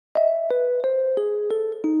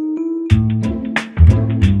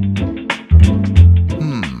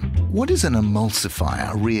what is an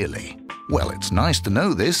emulsifier really? Well, it's nice to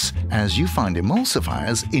know this, as you find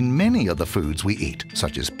emulsifiers in many of the foods we eat,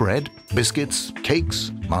 such as bread, biscuits,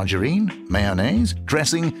 cakes, margarine, mayonnaise,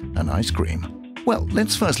 dressing, and ice cream. Well,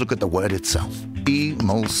 let's first look at the word itself,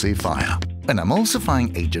 emulsifier. An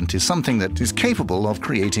emulsifying agent is something that is capable of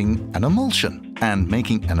creating an emulsion. And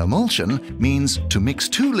making an emulsion means to mix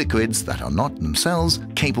two liquids that are not themselves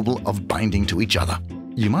capable of binding to each other.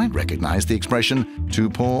 You might recognize the expression, to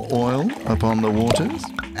pour oil upon the waters.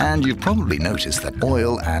 And you've probably noticed that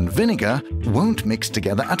oil and vinegar won't mix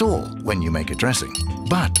together at all when you make a dressing.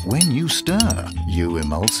 But when you stir, you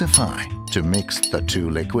emulsify to mix the two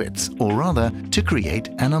liquids, or rather, to create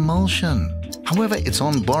an emulsion. However, it's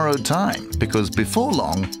on borrowed time, because before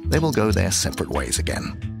long, they will go their separate ways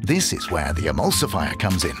again. This is where the emulsifier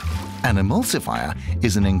comes in. An emulsifier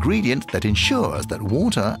is an ingredient that ensures that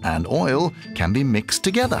water and oil can be mixed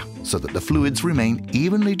together so that the fluids remain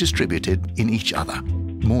evenly distributed in each other.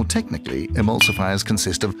 More technically, emulsifiers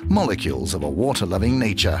consist of molecules of a water-loving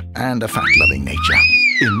nature and a fat-loving nature.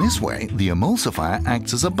 In this way, the emulsifier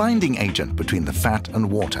acts as a binding agent between the fat and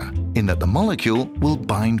water, in that the molecule will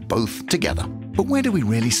bind both together. But where do we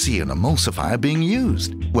really see an emulsifier being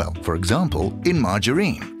used? Well, for example, in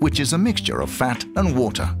margarine, which is a mixture of fat and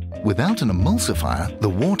water. Without an emulsifier, the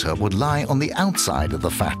water would lie on the outside of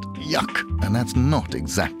the fat. Yuck! And that's not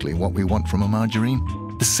exactly what we want from a margarine.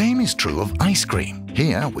 The same is true of ice cream.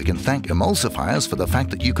 Here, we can thank emulsifiers for the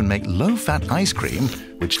fact that you can make low-fat ice cream,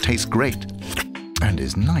 which tastes great and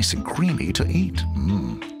is nice and creamy to eat.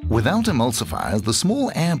 Without emulsifiers, the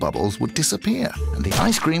small air bubbles would disappear and the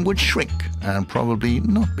ice cream would shrink and probably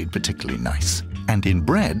not be particularly nice. And in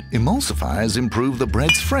bread, emulsifiers improve the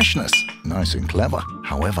bread's freshness. Nice and clever.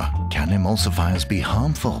 However, can emulsifiers be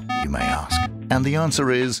harmful, you may ask? And the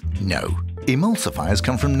answer is no. Emulsifiers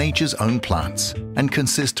come from nature's own plants and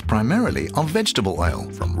consist primarily of vegetable oil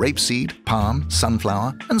from rapeseed, palm,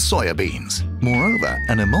 sunflower, and soya beans. Moreover,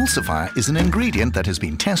 an emulsifier is an ingredient that has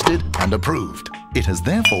been tested and approved. It has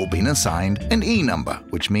therefore been assigned an E number,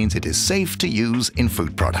 which means it is safe to use in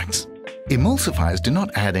food products. Emulsifiers do not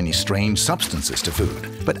add any strange substances to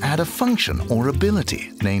food, but add a function or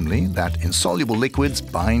ability, namely that insoluble liquids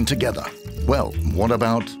bind together. Well, what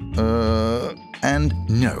about, and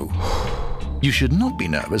no. You should not be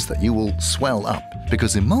nervous that you will swell up,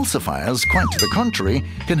 because emulsifiers, quite to the contrary,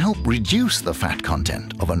 can help reduce the fat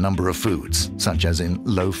content of a number of foods, such as in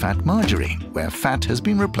low-fat margarine, where fat has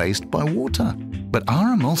been replaced by water. But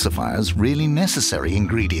are emulsifiers really necessary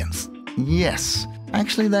ingredients? Yes,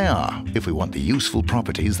 actually they are, if we want the useful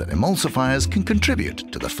properties that emulsifiers can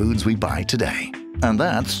contribute to the foods we buy today. And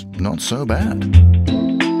that's not so bad.